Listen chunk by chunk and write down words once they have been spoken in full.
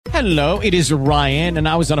Hello, it is Ryan, and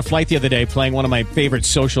I was on a flight the other day playing one of my favorite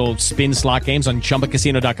social spin slot games on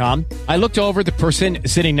ChumbaCasino.com. I looked over at the person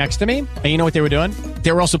sitting next to me, and you know what they were doing?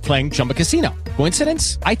 They were also playing Chumba Casino.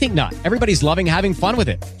 Coincidence? I think not. Everybody's loving having fun with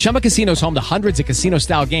it. Chumba Casino is home to hundreds of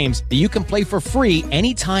casino-style games that you can play for free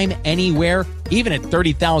anytime, anywhere, even at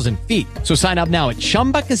 30,000 feet. So sign up now at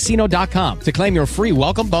ChumbaCasino.com to claim your free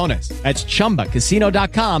welcome bonus. That's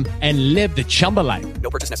ChumbaCasino.com and live the Chumba life.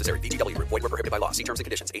 No purchase necessary. VGW. Void where prohibited by law. See terms and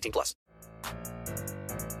conditions. 18+.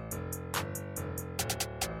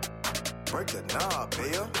 Break the knob,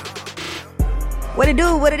 Bill. What it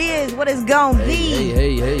do, what it is, what it's gonna be.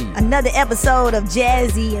 Hey. Another episode of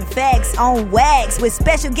Jazzy and Facts on Wax with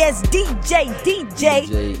special guest DJ E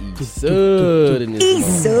Sudd. E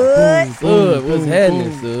Sudd. What's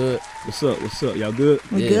happening, Sudd? What's up? Y'all good?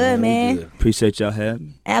 We good, man. Good. Appreciate y'all having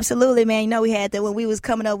me. Absolutely, man. You know we had that when we was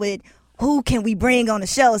coming up with who can we bring on the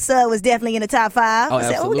show. Sudd was definitely in the top 5. I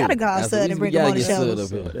said, we gotta call Sudd and bring him on the show.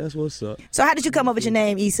 That's what's up. So how did you come up with your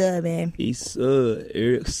name, E Sudd, man? E Sudd,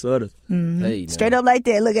 Eric Sutter. Mm-hmm. Hey, straight up like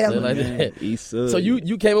that. Look at him. Like that. E Sudd. So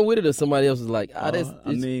you came up with it, or somebody else was like,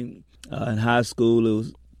 in high school it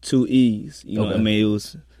was 2 E's. You know what I mean?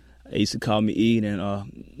 They used to call me E, and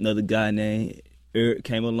another guy named Eric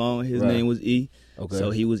came along. His name was E. Okay.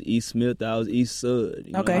 So he was E Smith. I was E Sudd.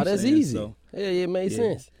 You know what I'm that's saying? easy. So, it made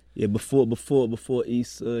sense. Yeah, before E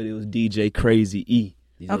Sudd, it was DJ Crazy E.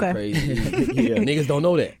 Okay. Crazy. Yeah, niggas don't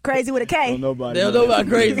know that. Crazy with a K. They don't know about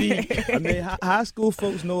Crazy. I mean, high school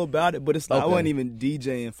folks know about it, but it's like I Okay. wasn't even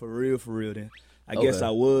DJing for real then. I guess I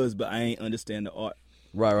was, but I ain't understand the art.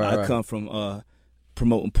 Right. I come from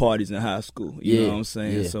promoting parties in high school. You know what I'm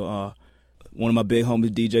saying? Yeah. So one of my big homies,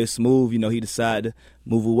 DJ Smooth, you know, he decided to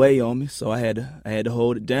move away on me, so I had to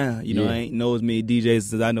hold it down. You know, I ain't know as many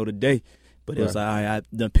DJs as I know today. But it was like I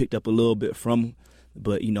done picked up a little bit from him.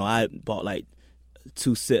 But, you know, I bought like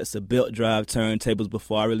 2 sets of belt drive turntables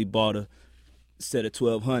before I really bought a set of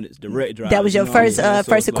 1200s, direct drive. That was your first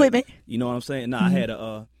equipment? Like, you know what I'm saying? I had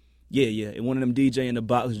a, one of them DJ in the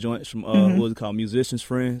box joints from, what was it called, Musicians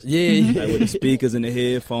Friends? Yeah. Like with the speakers and the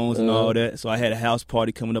headphones and all that. So I had a house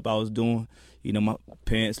party coming up I was doing. You know, my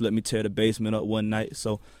parents let me tear the basement up one night.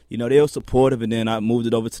 So, you know, they were supportive, and then I moved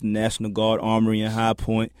it over to the National Guard Armory in High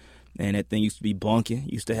Point. And that thing used to be bunking.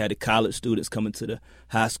 Used to have the college students coming to the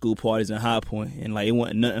high school parties in High Point. And, like, it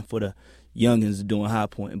wasn't nothing for the youngins doing High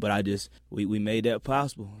Point. But we made that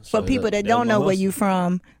possible. For people that don't know where you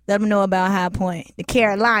from, let them know about High Point, the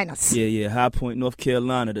Carolinas. Yeah, High Point, North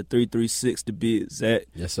Carolina, the 336 to be exact.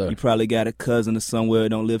 Yes, sir. You probably got a cousin or somewhere that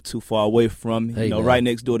don't live too far away from me. Hey, you know, right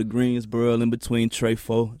next door to Greensboro, in between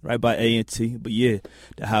Trefo, right by A&T. But yeah,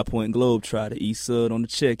 the High Point Globe try to E Sudd on the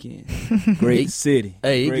check-in. Great city.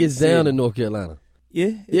 Hey, it gets down in North Carolina.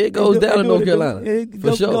 Yeah, it goes down in North Carolina.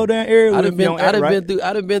 For sure. Go down area. I done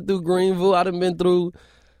been through Greenville. I done been through.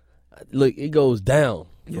 Look, it goes down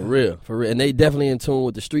for real. And they definitely in tune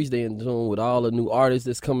with the streets. They in tune with all the new artists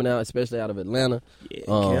that's coming out, especially out of Atlanta. Yeah,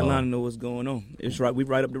 Carolina know what's going on. It's right. We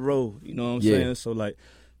right up the road. You know what I'm saying? So like,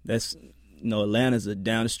 that's Atlanta's a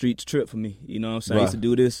down the street trip for me. You know what I'm saying? I used to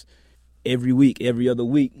do this every week, every other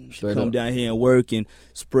week. Come down here and work and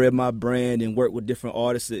spread my brand and work with different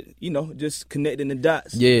artists that, just connecting the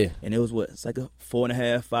dots. Yeah. And it was it's like a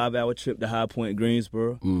 4.5, 5-hour trip to High Point,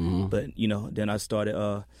 Greensboro. Mm-hmm. But, then I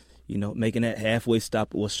started, making that halfway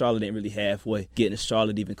stop. Well, Charlotte ain't really halfway. Getting to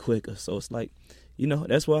Charlotte even quicker. So it's like,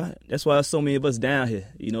 that's why so many of us down here.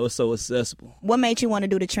 It's so accessible. What made you want to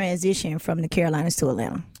do the transition from the Carolinas to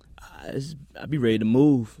Atlanta? I'd be ready to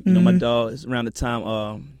move. My dog, it's around the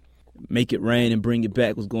time Make It Rain and Bring It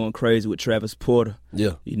Back was going crazy with Travis Porter.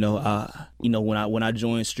 Yeah. When I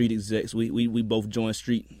joined Street Execs, we both joined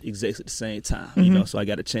Street Execs at the same time, so I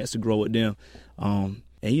got a chance to grow with them. And,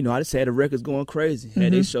 I just had the records going crazy,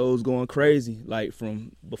 had their shows going crazy, like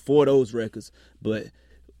from before those records. But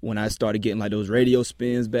when I started getting like those radio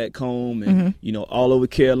spins back home and, all over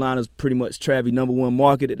Carolina's pretty much Travis #1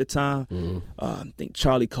 market at the time. I think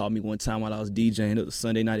Charlie called me one time while I was DJing. It was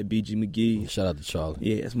Sunday night at BG McGee. Shout out to Charlie.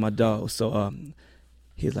 Yeah, that's my dog. So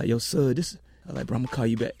he was like, yo, Sudd, I was like, bro, I'm going to call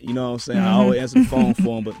you back. You know what I'm saying? I always answer the phone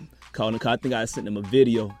for him, but calling him, I think I sent him a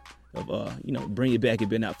video of Bring It Back. Had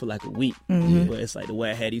been out for like a week, but it's like the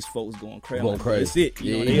way I had these folks going crazy. That's it.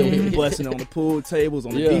 They were busting on the pool tables,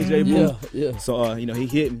 on the DJ booth. Yeah. So he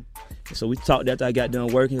hit me. So we talked after I got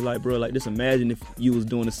done working. He's like, bro, like just imagine if you was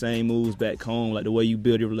doing the same moves back home, like the way you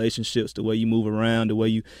build your relationships, the way you move around, the way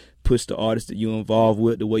you push the artists that you're involved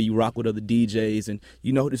with, the way you rock with other DJs, and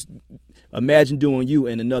just imagine doing you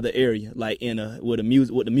in another area, like with the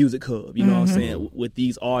music hub. You know what I'm saying? With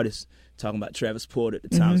these artists. Talking about Travis Porter at the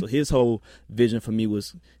time. So his whole vision for me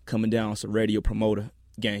was coming down as a radio promoter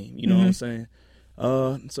game. You know what I'm saying?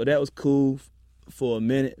 So that was cool for a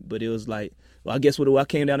minute, but it was like, well, I guess when I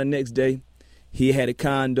came down the next day, he had a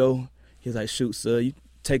condo. He was like, shoot, sir, you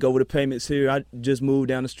take over the payments here. I just moved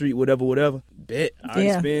down the street, whatever. Bet.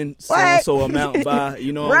 I spend so amount by,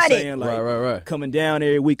 you know what I'm saying? Like, right. coming down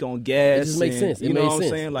every week on gas. It just makes sense. You know what I'm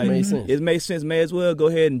saying? Like, it makes sense. May as well go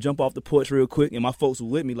ahead and jump off the porch real quick. And my folks were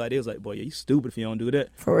with me. Like, they was like, boy, you stupid if you don't do that.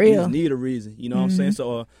 For real. You just need a reason. You know what I'm saying?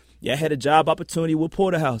 So, I had a job opportunity with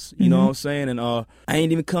Porterhouse. You know what I'm saying? And I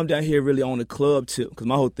ain't even come down here really on the club tip, because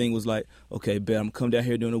my whole thing was like, okay, bet I'm going to come down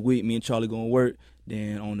here during the week. Me and Charlie going to work.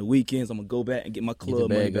 Then on the weekends, I'm going to go back and get my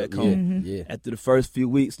club money back home. Yeah. After the first few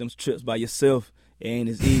weeks, them trips by yourself, it ain't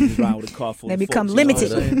as easy as riding with a car full They of become folks, limited. You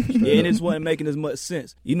know what I'm saying? And it just wasn't making as much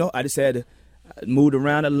sense. You know, I just had to move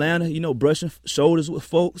around Atlanta, you know, brushing shoulders with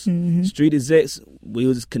folks. Street Execs, we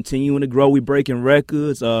was continuing to grow. We breaking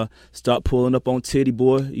records, start pulling up on Titty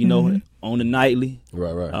Boy, you know, on the nightly.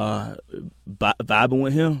 Right. Vibing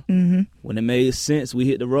with him. When it made sense, we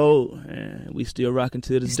hit the road, and we still rocking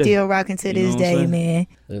to this day. Still rocking to this day, man.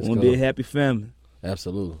 We want to be a happy family.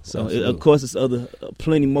 Absolutely. So, of course, there's other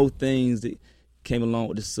plenty more things that came along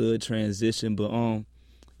with the Sudd transition, but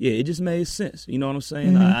yeah, it just made sense. You know what I'm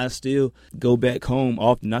saying? I still go back home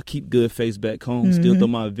often. I keep good face back home. Still throw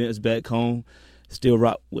my events back home. Still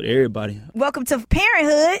rock with everybody. Welcome to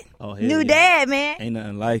parenthood. Oh, New dad, man. Ain't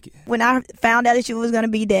nothing like it. When I found out that you was going to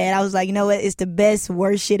be dad, I was like, you know what? It's the best,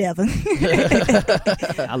 worst shit ever.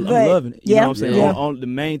 I'm loving it. You know what I'm saying? Yeah. On the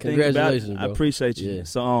main thing about it, I appreciate you. Yeah.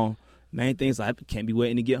 So, main thing is I can't be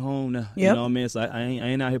waiting to get home now. Yep. You know what I mean? It's like I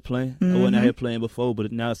ain't out here playing. I wasn't out here playing before,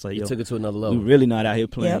 but now it's like, You yo, took it to another level. we really not out here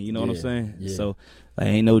playing. Yep. You know what I'm saying? Yeah. So I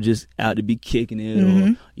ain't no just out to be kicking it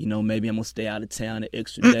or, you know, maybe I'm going to stay out of town an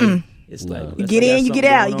extra day. It's like, You get in, you get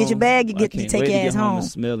out. You get your bag, you take your ass home. And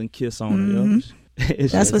smell and kiss on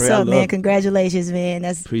it. That's what's up, man. Congratulations, man.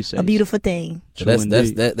 That's Appreciate a beautiful thing. So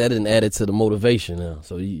that didn't add it to the motivation now.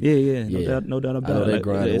 So No doubt about I know it. that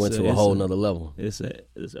grind went to a whole nother level. It's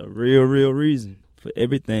a real reason for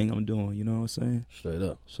everything I'm doing. You know what I'm saying? Straight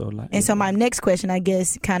up. So like, And so my next question, I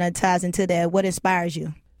guess, kind of ties into that. What inspires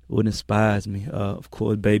you? What inspires me? Of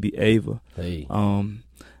course, baby Ava. Hey.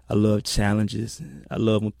 I love challenges. I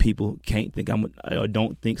love when people can't think or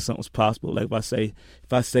don't think something's possible. Like if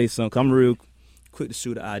I say something, I'm real quick to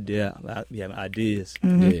shoot an idea. I be having ideas.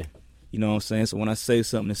 Yeah. You know what I'm saying? So when I say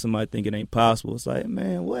something and somebody think it ain't possible, it's like,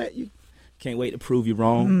 man, what? You can't wait to prove you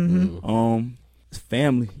wrong. It's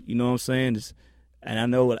family. You know what I'm saying? And I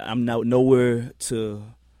know I'm not nowhere to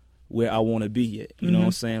where I want to be yet. You know what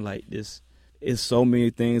I'm saying? Like this. It's so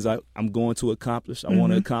many things I'm going to accomplish. I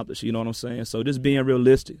want to accomplish, you know what I'm saying? So just being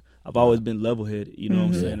realistic. I've always been level-headed, you know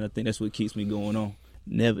what I'm saying? I think that's what keeps me going on.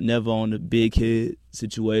 Never on the big head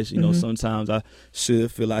situation. You know, sometimes I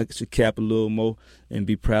should feel like I should cap a little more and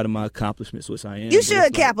be proud of my accomplishments, which I am. You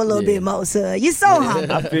should cap a little bit more, sir. You're so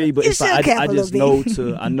humble. I feel you, but You it's like should cap I a just little know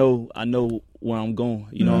bit. I know where I'm going.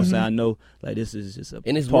 You know what I'm saying? I know like this is just a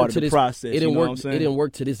And it's part worked of to the this process. It didn't you know work. what I'm saying? It didn't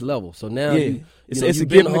work to this level. So now it's you've a been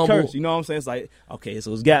gift and a humble. curse. You know what I'm saying? It's like, okay,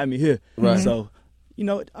 so it's gotten me here. Right. So, you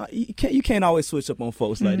know, you can't always switch up on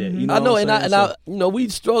folks like that. You know I know, what I'm saying? I you know, we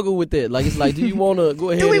struggle with that. Like it's like, do you want to go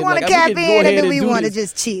ahead? Do we and, want to like, cap we can in go or ahead do we and want to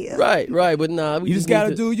this? just chill? Right, but nah, we You just gotta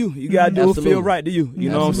need do you. You gotta do what Absolutely. feel right to you. You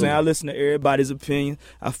know what I'm saying? Absolutely. I listen to everybody's opinion.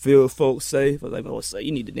 I feel what folks say. I was like, oh, say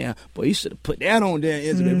you need to down. Boy, you should have put that on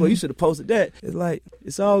there. Boy, you should have posted that. It's like,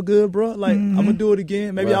 it's all good, bro. Like, I'm gonna do it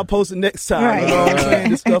again. Maybe Right. I'll post it next time. Right. You know what I'm saying?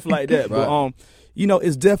 Just stuff like that. Right. But you know,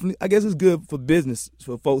 it's definitely, I guess it's good for business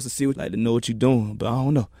for folks to see like to know what you're doing. But I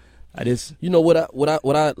don't know. You know what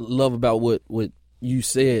I love about what you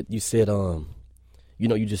said. You said you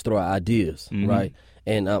know, you just throw out ideas, right?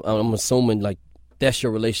 And I'm assuming like that's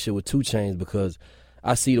your relationship with 2 Chainz, because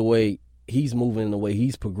I see the way he's moving and the way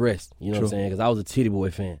he's progressed. You know what I'm saying? Because I was a Titty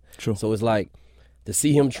Boy fan. True. So it's like to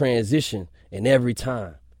see him transition, and every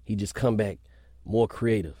time he just come back more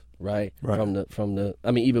creative, right? From the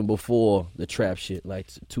I mean, even before the trap shit, like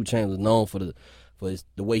 2 Chainz was known for the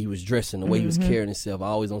way he was dressing, the way he was carrying himself,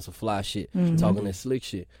 always on some fly shit, talking that slick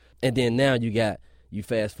shit. And then now you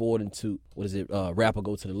fast forward into, rapper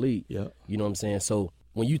go to the league. Yeah. You know what I'm saying? So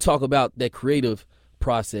when you talk about that creative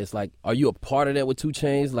process, like, are you a part of that with 2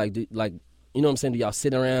 Chainz? Like, you know what I'm saying? Do y'all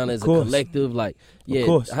sit around as a collective? Like, yeah. Of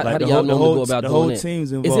course. How do y'all normally go about the doing whole that?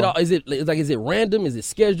 team's involved. Is it random? Is it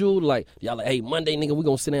scheduled? Like, y'all like, hey, Monday, nigga, we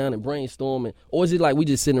gonna sit down and brainstorm, or is it like we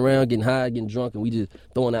just sitting around getting high, getting drunk, and we just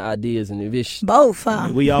throwing out ideas and if it's Both,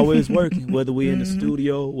 huh? We always working, whether we in the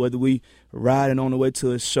studio, whether we riding on the way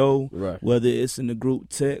to a show, Right. whether it's in the group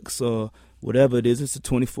text or whatever it is, it's a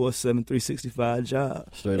 24/7, 365 job.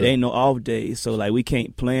 It ain't no off days, so like we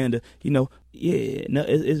can't plan to,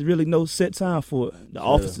 it's really no set time for it. The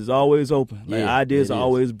office is always open. Like ideas are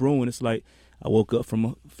always brewing. It's like I woke up from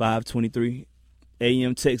a 5:23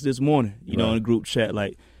 a.m. text this morning, in a group chat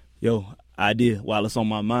like, yo, idea while it's on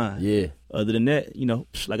my mind. Yeah. Other than that,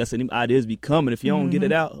 like I said, them ideas be coming. If you don't get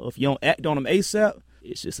it out, or if you don't act on them ASAP,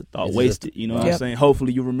 it's just a thought wasted. You know what I'm saying?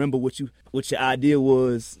 Hopefully you remember what your idea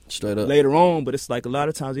was straight up later on, but it's like a lot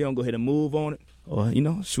of times you don't go ahead and move on it. Or,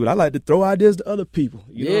 I like to throw ideas to other people.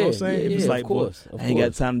 You know what I'm saying? If it's like, boy, I ain't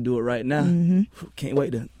got time to do it right now. Can't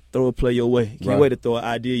wait to throw a play your way. Can't wait to throw an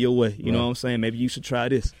idea your way. You know what I'm saying? Maybe you should try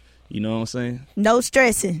this. You know what I'm saying? No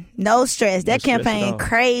stressing. No stress. That campaign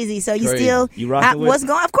crazy. So you rocking with what's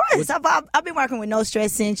going on? Of course. I've been working with No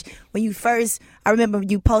Stress since when you first, I remember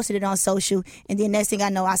you posted it on social, and then next thing I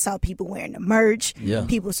know, I saw people wearing the merch,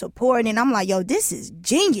 people supporting, and I'm like, yo, this is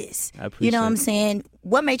genius. I appreciate what I'm saying?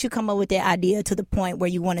 What made you come up with that idea to the point where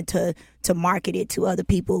you wanted to market it to other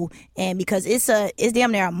people? And because it's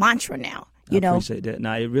damn near a mantra now. I appreciate that.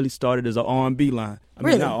 Now, it really started as an R&B line. I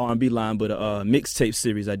mean, not R&B line, but a mixtape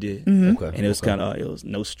series I did. Okay. And it was kind of, it was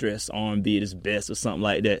No Stress, R&B at its best or something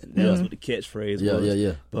like that. That was what the catchphrase was.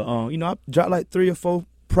 Yeah. But, I dropped like 3 or 4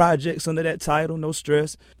 projects under that title, No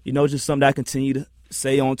Stress. Just something that I continue to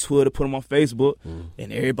say on Twitter, put them on Facebook,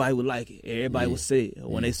 and everybody would like it. Everybody would say it.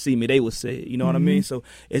 When they see me, they would say it. You know what I mean? So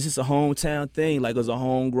it's just a hometown thing, like it was a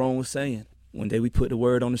homegrown saying. One day we put the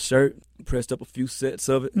word on the shirt, pressed up a few sets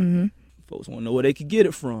of it. Folks want to know where they could get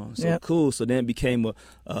it from. So cool. So then it became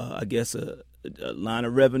a line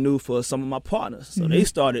of revenue for some of my partners. So they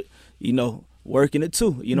started, working it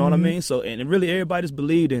too. You know what I mean? So, and really everybody just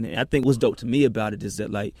believed in it. I think what's dope to me about it is that,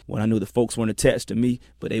 like, when I knew the folks weren't attached to me,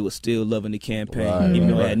 but they were still loving the campaign, even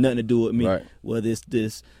though it had nothing to do with me. Whether it's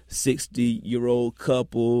this 60-year-old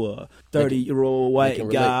couple or 30-year-old white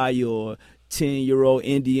guy or 10-year-old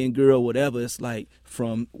Indian girl, whatever. It's like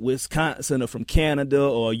from Wisconsin or from Canada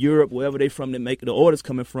or Europe, wherever they from, that make the orders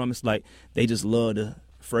coming from. It's like they just love the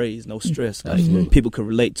phrase, no stress. Like people can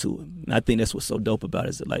relate to it. And I think that's what's so dope about it,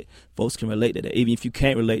 is that like folks can relate to that. Even if you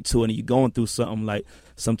can't relate to it and you're going through something, like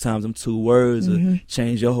sometimes them 2 words will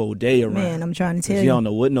change your whole day around. Man, I'm trying to tell you. You don't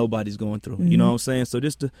know what nobody's going through. You know what I'm saying? So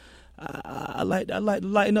just I like to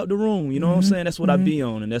lighten up the room, you know what I'm saying? That's what I be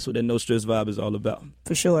on, and that's what that No Stress vibe is all about.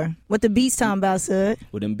 For sure. What the beats talking about, Sudd?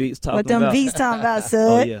 What them beats talking about? What them beats talking about,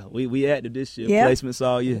 Sudd? Oh yeah, we active this year. Placements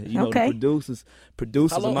all year. You know, the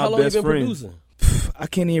producers are my best friends. I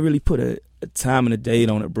can't even really put a time and a date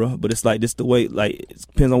on it, bro. But it's like this the way, like, it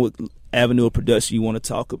depends on what avenue of production you want to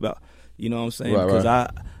talk about. You know what I'm saying? Because I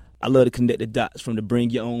love to connect the dots from the bring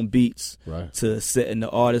your own beats to setting the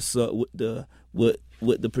artists up with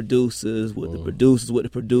the producers, with the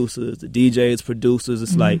producers, the DJs, producers.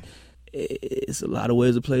 It's like, it's a lot of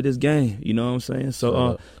ways to play this game. You know what I'm saying?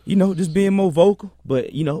 So, just being more vocal.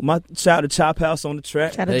 But, my shout out to Chop House on the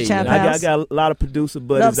track. Shout out to Chop House. I got a lot of producer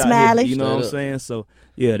buddies out here. You know what I'm saying? So,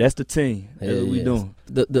 yeah, that's the team. That's what we doing.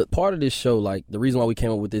 The part of this show, like, the reason why we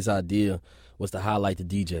came up with this idea was to highlight the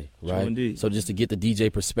DJ, right? Indeed. So just to get the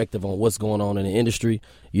DJ perspective on what's going on in the industry,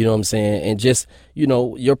 you know what I'm saying? And just,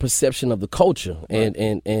 your perception of the culture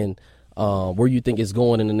and where you think it's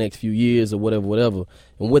going in the next few years or whatever.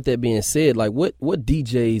 And with that being said, like what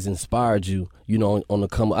DJs inspired you, on the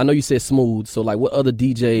come? I know you said Smooth, so like what other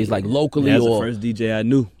DJs, like locally? That's the first DJ I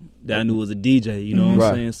knew was a DJ, you know what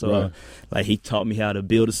I'm saying? So like he taught me how to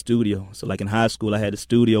build a studio. So like in high school I had a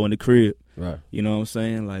studio in the crib. Right. You know what I'm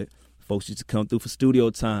saying? Like folks used to come through for studio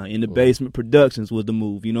time. In the basement, productions was the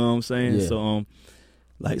move, you know what I'm saying? Yeah. So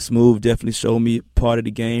like Smooth definitely showed me part of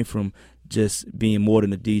the game, from just being more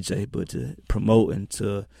than a DJ, but to promoting,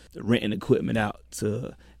 to renting equipment out,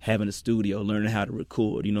 to having a studio, learning how to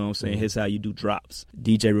record, you know what I'm saying? Here's how you do drops.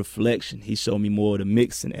 DJ Reflection, he showed me more of the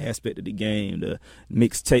mixing aspect of the game, the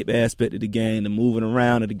mixtape aspect of the game, the moving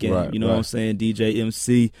around of the game, you know what I'm saying? DJ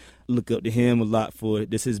MC, look up to him a lot for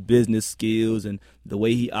this, his business skills and the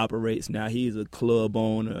way he operates. Now he's a club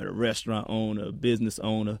owner, a restaurant owner, a business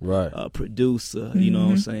owner, a producer, you know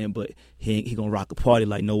what I'm saying? But he gonna rock a party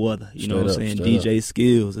like no other, you know what I'm saying? DJ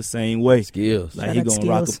Skills, the same way. Like he gonna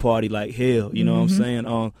rock a party like hell, you know what I'm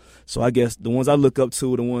saying? So I guess the ones I look up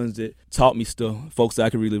to are the ones that taught me stuff, folks that I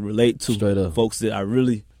can really relate to, folks that I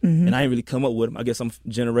really, and I ain't really come up with them. I guess I'm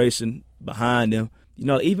generation behind them. You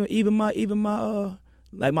know, even my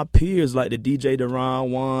like my peers, like the DJ Deron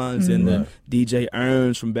ones and the DJ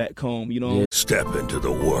Earns from back home, you know. Step into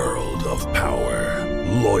the world of power,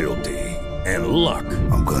 loyalty, and luck.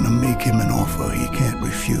 I'm gonna make him an offer he can't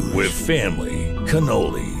refuse. With family,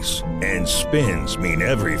 cannolis, and spins mean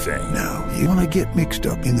everything. Now, you wanna get mixed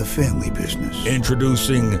up in the family business.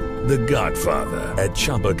 Introducing The Godfather at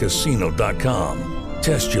ChumbaCasino.com.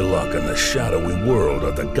 Test your luck in the shadowy world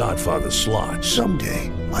of The Godfather slot.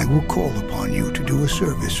 Someday, I will call upon you to do a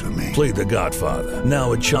service for me. Play The Godfather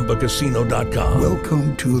now at ChumbaCasino.com.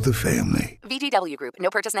 Welcome to the family. VGW Group. No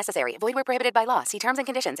purchase necessary. Void where prohibited by law. See terms and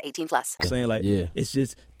conditions. 18+. Saying like, it's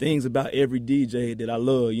just things about every DJ that I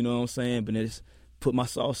love. You know what I'm saying? But it's put my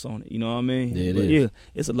sauce on it. You know what I mean? Yeah,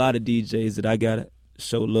 it's a lot of DJs that I gotta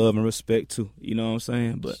show love and respect to. You know what I'm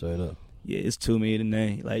saying? But straight up. Yeah, it's too many to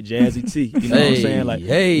name. Like Jazzy T, you know what I'm saying? Like,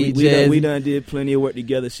 we done did plenty of work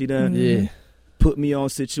together. She done put me on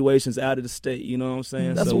situations out of the state, you know what I'm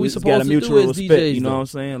saying? That's so what we supposed got a to mutual do as respect, DJs, you know though. what I'm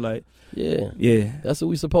saying? Like, yeah. That's what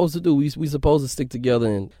we supposed to do. We supposed to stick together,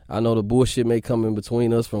 and I know the bullshit may come in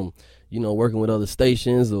between us from, working with other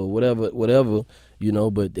stations or whatever, but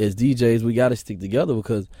as DJs, we got to stick together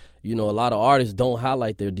because, a lot of artists don't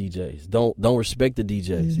highlight their DJs, don't respect the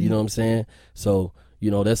DJs, you know what I'm saying? So,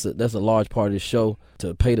 that's a large part of the show,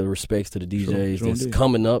 to pay the respects to the DJs that's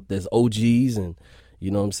coming up, that's OGs, and you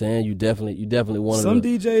know what I'm saying? You definitely want to. Some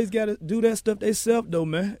DJs got to do that stuff themselves, though,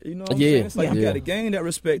 man. You know what I'm saying? It's like you got to gain that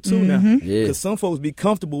respect, too, now. Yeah. Because some folks be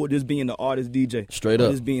comfortable with just being the artist DJ. Straight up.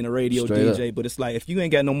 Just being a radio Straight DJ. up. But it's like, if you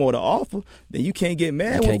ain't got no more to offer, then you can't get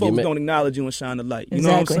mad when folks don't acknowledge you and shine the light. You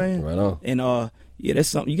know what I'm saying? Right on. And, that's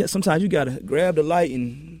something. Sometimes you got to grab the light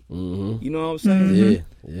and, you know what I'm saying? Yeah.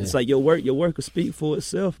 It's like your work will speak for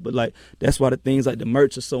itself, but like that's why the things like the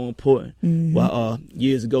merch are so important. While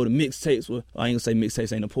years ago the mixtapes were, I ain't gonna say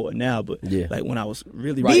mixtapes ain't important now, but like when I was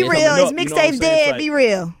really be real, is mixtapes dead? Like, be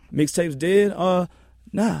real. Mixtapes dead?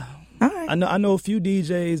 Nah. All right. I know a few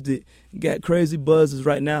DJs that got crazy buzzes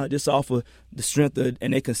right now just off of the strength of,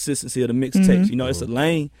 and their consistency of the mixtapes. It's a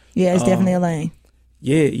lane. Yeah, it's definitely a lane.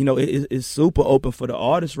 Yeah, it's super open for the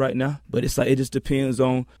artists right now, but it's like it just depends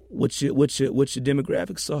on what your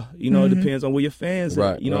demographics are. It depends on where your fans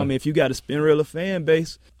are. What I mean? If you got a Spinrilla fan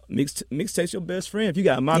base, mixtape's your best friend. If you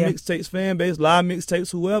got my mixtapes fan base, live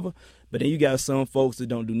mixtapes, whoever, but then you got some folks that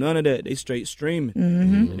don't do none of that. They straight streaming.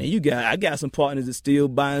 And then I got some partners that still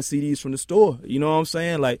buying CDs from the store. You know what I'm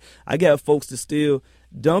saying? Like I got folks that still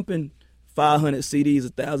dumping 500 CDs,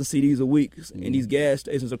 1,000 CDs a week in these gas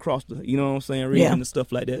stations across the, you know what I'm saying, region and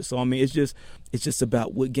stuff like that. So I mean, it's just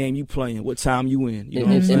about what game you playing, what time you in. You know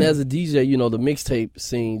what I'm saying? And as a DJ, the mixtape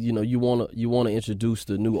scene, you wanna introduce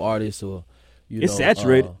the new artists or it's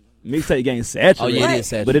saturated. Mixtape game saturated. Oh yeah, it is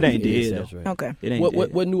saturated, but it ain't dead though. Okay. It ain't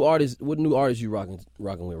dead. What new artists you rocking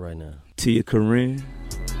with right now? Tia Corinne.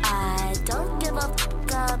 I don't give a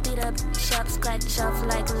fuck. I'll beat up, shop, scratch off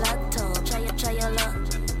like lotto. Try your luck.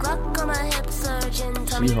 Glock on my hip, surgeon.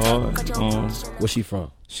 She hard. Where's she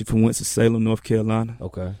from? She from Winston-Salem, North Carolina.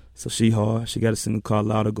 Okay. So she hard. She got a single called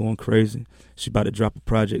Louder Going Crazy. She about to drop a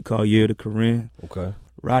project called Year to Corinne. Okay.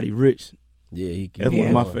 Roddy Rich. Yeah, that's one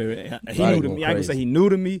of my favorite. He new to me. I can say he new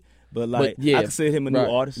to me, but like I consider him a new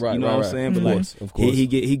artist. You know what I'm saying? But like of course.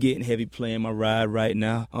 he getting heavy playing my ride right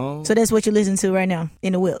now. So that's what you listen to right now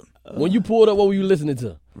in the whip. When you pulled up, what were you listening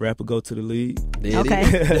to? Rapper Go to the League.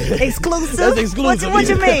 Okay. Exclusive? That's exclusive. What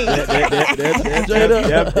you mean? That'll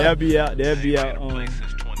be out. On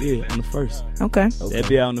the first. Okay. That'll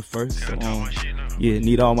be out on the first. So,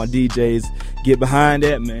 need all my DJs get behind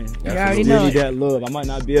that, man. You already know it. That love. I might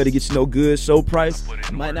not be able to get you no good show price.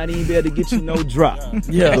 I might not even be able to get you no drop.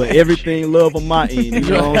 But everything love on my end. You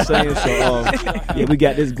know what I'm saying? So we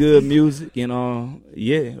got this good music and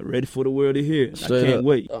ready for the world to hear. I can't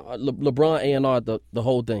wait. LeBron A&R the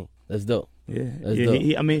whole thing. That's dope. Yeah, that's dope.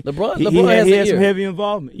 LeBron has some heavy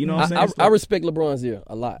involvement. You know what I'm saying? I respect LeBron's ear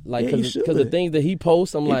a lot, like because the things that he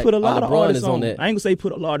posts, I'm like, put a lot of LeBron artists is on that. I ain't gonna say he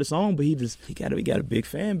put a lot of artists on, but he got a big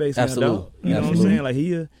fan base. Absolutely, now, you know what I'm saying? Like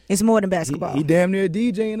it's more than basketball. He damn near a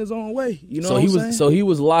DJ in his own way. You know what I'm saying? So he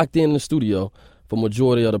was locked in the studio for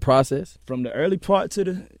majority of the process, from the early part to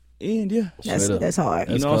the end. That's hard.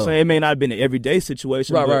 You know what I'm saying? It may not have been an everyday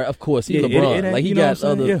situation. Right. Of course, he's LeBron. Like he got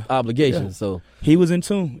other obligations. So he was in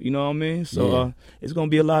tune. You know what I mean? So it's gonna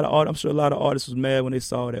be a lot of art. I'm sure a lot of artists was mad when they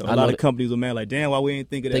saw that. A lot of companies were mad. Like, damn, why we ain't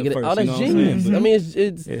think of that first? Oh, that's genius. I mean, it's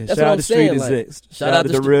that's shout what out I'm to saying. Street Execs. Shout out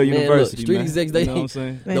to the real university. Street Execs. You know what I'm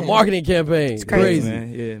saying? The marketing campaign. It's crazy.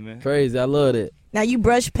 Man. Yeah, man. Crazy. I love it. Now you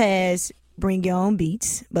brush past bring your own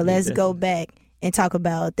beats, but let's go back and talk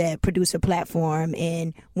about that producer platform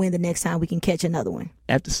and when the next time we can catch another one.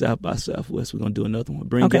 After South by Southwest, we're going to do another one.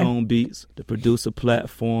 Bring your own beats. The producer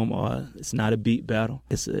platform, it's not a beat battle.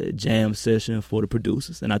 It's a jam session for the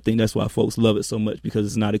producers. And I think that's why folks love it so much, because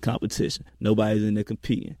it's not a competition. Nobody's in there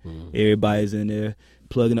competing. Everybody's in there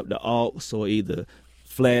plugging up the aux or either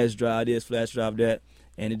flash drive this, flash drive that.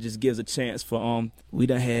 And it just gives a chance for, we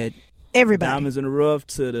done had everybody. Diamonds in the Rough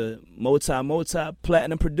to the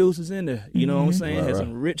multi-platinum producers in there. You know what I'm saying? Had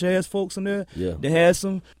some rich-ass folks in there. Yeah. They had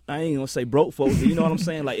some, I ain't going to say broke folks, but you know what I'm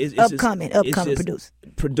saying? Like it's upcoming producers.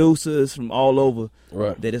 Producers from all over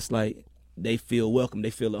that it's like they feel welcome. They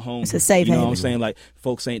feel at home. It's a safe You know haven. what I'm saying? Like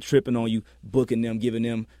folks ain't tripping on you, booking them, giving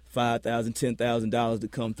them $5,000, $10,000 to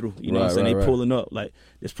come through. You know what I'm saying? They pulling up. Like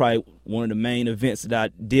it's probably one of the main events that I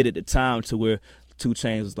did at the time, to where 2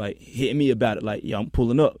 Chainz was like hitting me about it, like, yo, I'm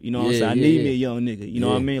pulling up. You know what I'm saying? I need me a young nigga. You know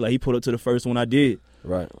what I mean? Like he pulled up to the first one I did.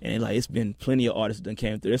 Right. And like it's been plenty of artists that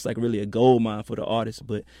came through. It's like really a gold mine for the artists.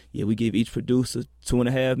 But yeah, we give each producer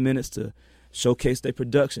 2.5 minutes to showcase their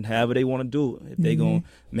production, however they want to do it. If they gonna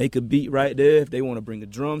make a beat right there, if they want to bring a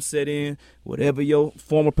drum set in, whatever your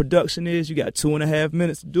form of production is, you got 2.5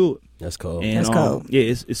 minutes to do it. That's cool. And, that's cool. Yeah,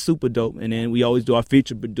 it's super dope. And then we always do our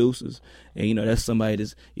feature producers, and you know that's somebody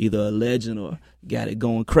that's either a legend or got it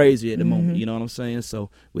going crazy at the moment. You know what I'm saying? So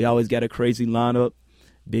we always got a crazy lineup.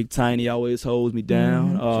 Big Tiny always holds me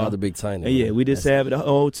down. Shout out to Big Tiny. And yeah, we just have the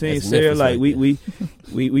whole team. Sarah, like we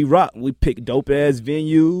rock. We pick dope ass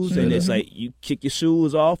venues, and it's like you kick your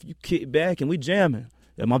shoes off, you kick back, and we jamming.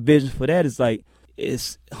 And my vision for that is like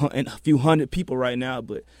it's a few hundred people right now,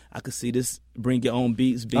 but I could see this Bring Your Own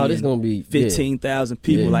Beats being this gonna be 15,000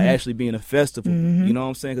 people, like actually being a festival. You know what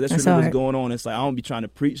I'm saying? Because that's really hard. what's going on. It's like I don't be trying to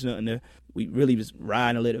preach nothing there. We really just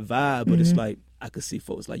ride and let it vibe, but it's like I could see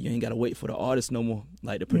folks like you ain't gotta wait for the artist no more.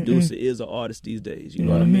 Like the producer is an artist these days. You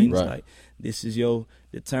know what I mean? It's like this is the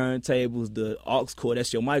turntables, the aux cord,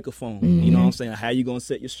 that's your microphone. You know what I'm saying? How you gonna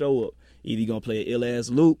set your show up? Either you gonna play an ill ass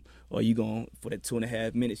loop, or you gonna, for that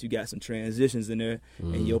 2.5 minutes, you got some transitions in there,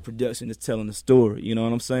 and your production is telling the story. You know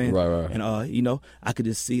what I'm saying? Right. And you know, I could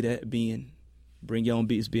just see that being Bring Your Own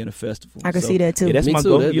Beats being a festival. I can see that too. Yeah, that's Me my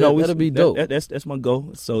too. goal. That'll be dope. That's my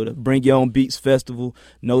goal. So the Bring Your Own Beats festival,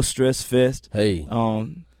 No Stress Fest. Hey.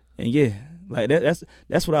 And yeah, like that's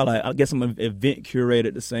what I like. I guess I'm an event curator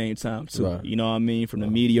at the same time too. Right. You know what I mean? From the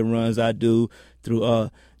media runs I do through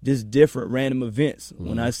just different random events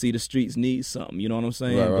when I see the streets need something. You know what I'm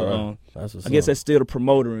saying? Right. I guess that's still the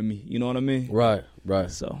promoter in me. You know what I mean? Right.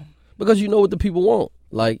 So because you know what the people want.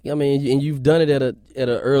 Like, I mean, and you've done it at an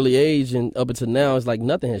early age, and up until now, it's like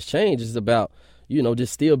nothing has changed. It's about, you know,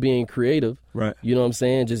 just still being creative. Right. You know what I'm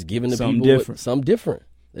saying? Just giving the Something people different. something different.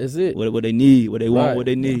 That's it. What they need, what they want, what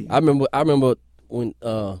they need. I remember when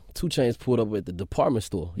 2 Chainz pulled up at the department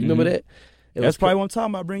store. You remember that? That's probably what I'm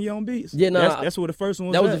talking about. Bring Your Own Beats. Yeah, that's what the first one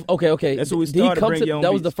was. That was okay. That's what we started. Bring Your Own That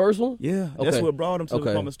Beats. was the first one. Yeah, that's what brought him to the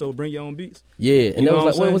department store. Bring Your Own Beats. Yeah, and that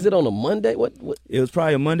was like, was it on a Monday? What? It was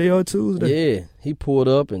probably a Monday or a Tuesday. Yeah, he pulled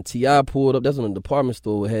up and T.I. pulled up. That's when the department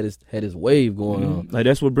store had his wave going on. Like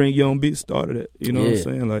that's what Bring Your Own Beats started at. You know what I'm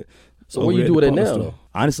saying? Like, so where you do it at now? Though?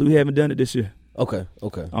 Honestly, we haven't done it this year. Okay.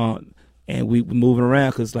 And we moving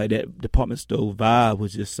around because like that department store vibe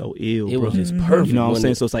was just so ill. It bro. was just perfect. You know what I'm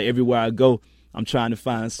saying? So it's like everywhere I go, I'm trying to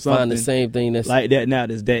find something the same thing that's like that now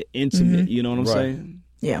that's that intimate. You know what I'm saying?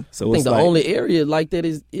 Yeah. So I think it's the like, only area like that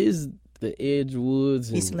is the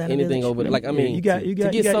Edgewoods and anything over there. Like I mean, you got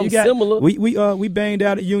something similar. We banged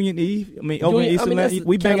out at Union Eve. I mean, over in East Atlanta,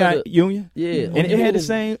 we banged out at Union. Yeah, and it had the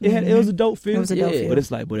same. It was a dope feel. It was a dope feel. But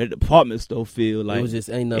it's like, but at the department store feel like it was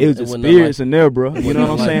just ain't nothing. It was experience in there, bro. You know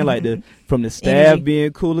what I'm saying? Like from the staff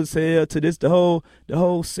being cool as hell to this, the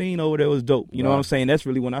whole scene over there was dope. You know what I'm saying? That's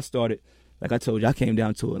really when I started. Like I told you, I came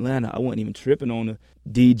down to Atlanta. I wasn't even tripping on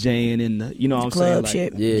the DJing and the, you know what I'm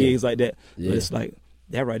saying, like gigs like that. Yeah. But it's like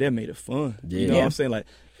that right there made it fun. Yeah. You know what I'm saying? Like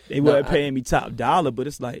they weren't paying me top dollar, but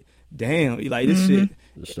it's like, damn, like this shit.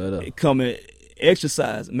 Straight up. It coming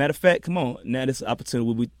exercise. Matter of fact, come on, now this opportunity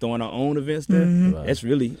we'll be throwing our own events there. Right. That's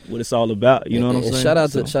really what it's all about. You know what I'm saying? Shout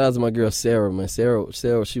out to my girl Sarah, man.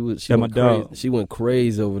 Sarah, she went my dog. Crazy. She went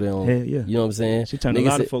crazy over there. You know what I'm saying? She turned a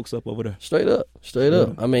lot of folks up over there. Straight up.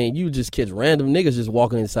 I mean, you just catch random niggas just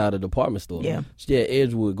walking inside a department store. Yeah. She had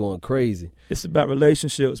Edgewood going crazy. It's about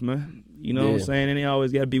relationships, man. You know what I'm saying? And it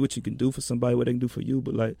always got to be what you can do for somebody, what they can do for you.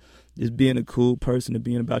 But like, just being a cool person and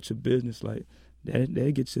being about your business, like.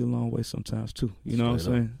 That gets you a long way sometimes too. You know what I'm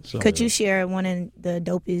saying? So, could you share one of the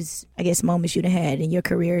dopest, I guess, moments you've had in your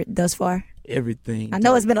career thus far? Everything. I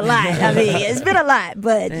know it's been a lot. I mean, it's been a lot,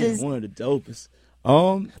 but damn, one of the dopest.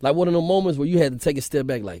 Like one of the moments where you had to take a step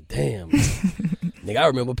back, like, damn. Nigga, I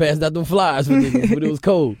remember passing out them flyers when it was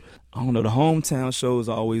cold. I don't know. The hometown shows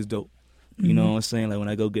are always dope. You know what I'm saying? Like when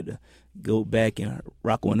I go back and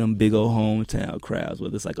rock one of them big old hometown crowds,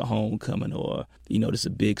 whether it's like a homecoming or, just a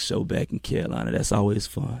big show back in Carolina. That's always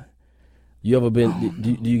fun. You ever been,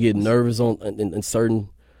 do you get nervous in certain,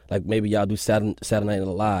 like maybe y'all do Saturday Night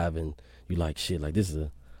Live and you like, shit, like this is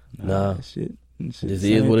shit. This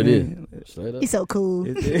is what it is. Straight up. He's so cool.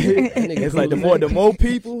 It's like the more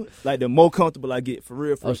people, like the more comfortable I get for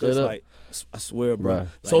real. It's like, I swear, bro. Right.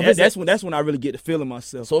 Like so that's when I really get the feeling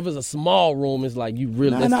myself. So if it's a small room, it's like you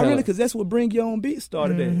really not really, because that's what Bring Your Own Beat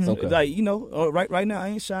started at. So like right now I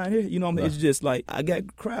ain't shine here. You know what I mean? It's just like I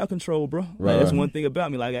got crowd control, bro. Right. Like, that's one thing about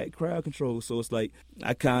me. Like I got crowd control. So it's like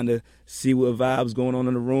I kind of see what vibes going on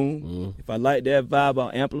in the room. If I like that vibe,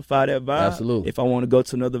 I'll amplify that vibe. Absolutely. If I want to go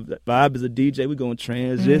to another vibe as a DJ, we're gonna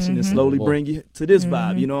transition and slowly bring you to this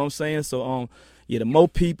vibe. You know what I'm saying? So the more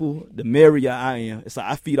people, the merrier I am. It's like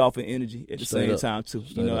I feed off of energy at the same time too.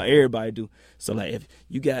 Like everybody do. So like if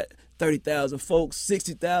you got 30,000 folks,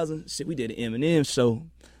 60,000, shit, we did an Eminem show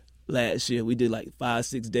last year. We did like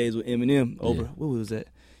 5-6 days with Eminem over. What was that?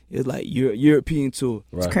 It was like European tour.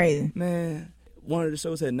 Right. It's crazy, man. One of the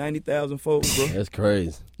shows had 90,000 folks, bro. That's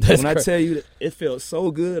crazy. I tell you, that it felt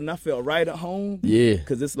so good, and I felt right at home. Yeah,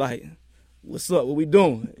 because it's like, what's up? What we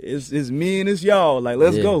doing? It's me and it's y'all. Like,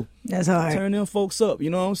 let's go. That's hard. Turn them folks up. You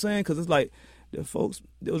know what I'm saying? Because it's like the folks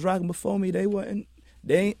that was rocking before me, it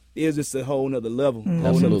was just a whole nother level.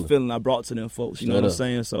 Whole nother feeling I brought to them folks. You know what I'm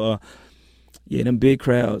saying? So, them big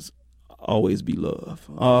crowds always be love.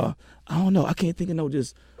 I don't know. I can't think of no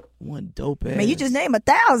just one dope ass. Man, you just named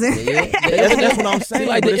 1,000. That's what I'm saying.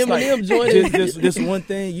 Like the Eminem joint. Just one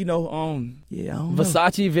thing, I don't know.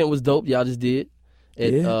 Versace event was dope. Y'all just did.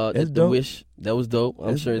 At the Wish, that was dope.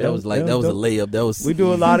 I'm sure that was a layup. We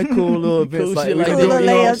do a lot of cool little events. Cool like shit we like do, that.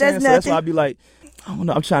 Layup, that's nothing. That's why I be like, I don't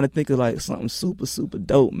know. I'm trying to think of like something super, super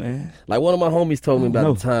dope, man. Like one of my homies told me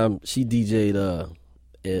about the time she DJ'd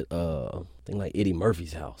at I think like Eddie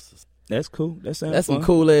Murphy's house. That's cool. That's fun. Some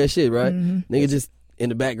cool ass shit, right? Nigga just in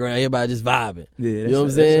the background, everybody just vibing. Yeah, you know what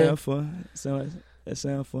I'm saying? That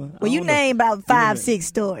sound fun. Well, you named about 5-6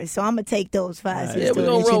 stories, so I'm gonna take those 5-6 stories. Yeah, we're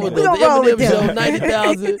gonna roll with them. The Eminem show,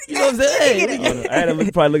 90,000. You know what I'm saying? I had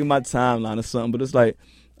to probably look at my timeline or something, but it's like,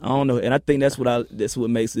 I don't know, and I think that's what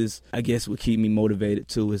makes this. I guess what keep me motivated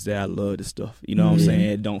too is that I love this stuff. You know what I'm saying?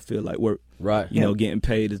 It don't feel like work. Right. You know, getting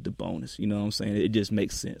paid is the bonus. You know what I'm saying? It just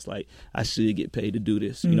makes sense. Like I should get paid to do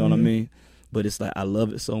this. You know what I mean? But it's like I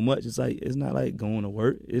love it so much. It's like it's not like going to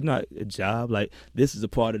work. It's not a job. Like this is a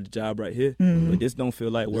part of the job right here. But this don't feel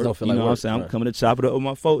like work. You know what I'm saying? I'm coming to chop it up with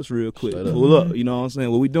my folks real quick. Pull up. You know what I'm saying?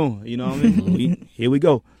 What we doing? You know what I mean? Here we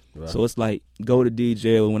go. Right. So it's like go to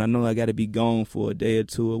DJ when I know I got to be gone for a day or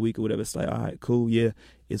two, a week or whatever. It's like, all right, cool, yeah,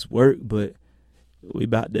 it's work, but we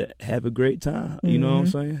about to have a great time. You know what I'm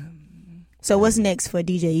saying? So what's next for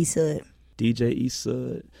DJ E Sudd? DJ E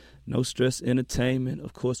Sudd, No Stress Entertainment.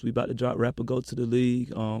 Of course, we about to drop Rapper Go to the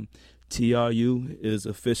League. TRU is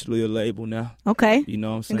officially a label now. Okay. You know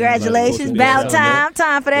what I'm saying? Congratulations. About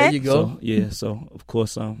time for that. There you go. So of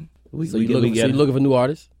course, so you looking for new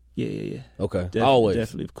artists? Yeah. Okay.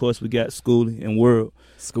 Definitely. Of course, we got Schoolie and World.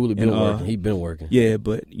 Schoolie been working. He been working. Yeah,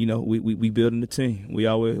 but we building the team. We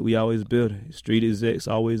always building. Street Execs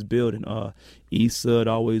always building. E Sudd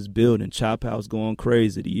always building. Chop House going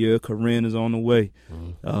crazy. The year of Corinne is on the way.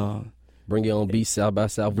 Bring Your Own Beats, South by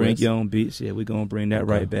Southwest. Bring Your Own Beats. Yeah, we're gonna bring that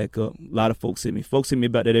right back up. A lot of folks hit me.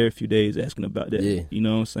 About that every few days, asking about that. Yeah. You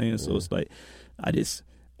know what I'm saying? So it's like I just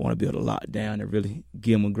want to build a lot down and really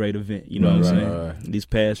give them a great event. You know what I'm saying? Right. These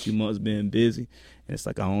past few months been busy, and it's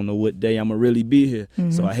like I don't know what day I'm gonna really be here.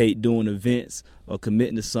 So I hate doing events or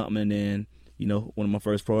committing to something, and then one of my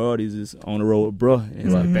first priorities is on the road with bruh, and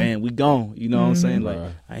it's like, bam, we gone. You know what I'm saying? Like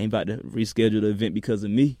I ain't about to reschedule the event because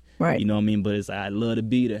of me. Right. You know what I mean? But it's I love to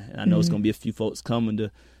be there, and I know it's gonna be a few folks coming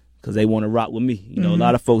because they want to rock with me. You know, a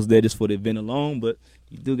lot of folks there just for the event alone, but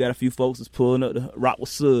you do got a few folks that's pulling up to rock with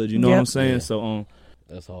Sudd. You know what I'm saying? Yeah. So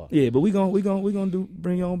that's hard. Yeah, but we gonna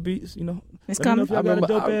Bring Your Own Beats. It's coming. If y'all got a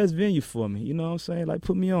dope ass venue for me, you know what I'm saying? Like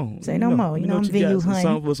put me on. Say no more. You know I'm venue honey.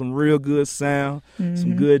 Something for some real good sound,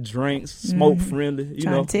 some good drinks, smoke friendly. You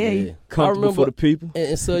know, tell you. Comfortable for the people.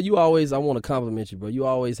 And so I want to compliment you, bro. You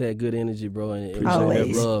always had good energy, bro, and that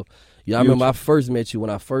love. Yeah, I remember I first met you when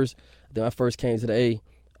I first came to the A.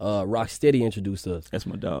 Rocksteady introduced us. That's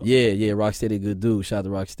my dog. Yeah, Rocksteady, good dude. Shout out to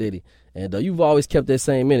Rocksteady. And you've always kept that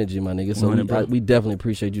same energy, my nigga. So we definitely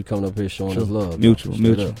appreciate you coming up here showing us love. Mutual.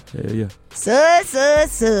 Yeah. Sudd.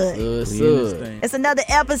 Sudd. It's another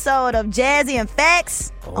episode of Jazzy and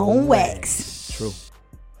Facts on Wax. True.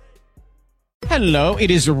 Hello,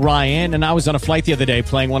 it is Ryan, and I was on a flight the other day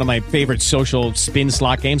playing one of my favorite social spin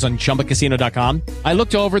slot games on ChumbaCasino.com. I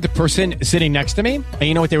looked over at the person sitting next to me, and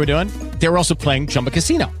you know what they were doing? They were also playing Chumba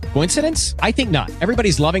Casino. Coincidence? I think not.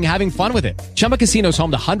 Everybody's loving having fun with it. Chumba Casino is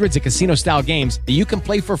home to hundreds of casino-style games that you can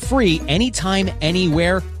play for free anytime,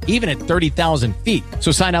 anywhere, even at 30,000 feet.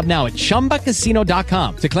 So sign up now at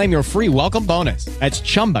ChumbaCasino.com to claim your free welcome bonus. That's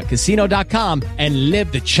ChumbaCasino.com and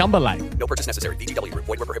live the Chumba life. No purchase necessary. DTW. Void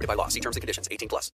where prohibited by law. See terms and conditions. 18+.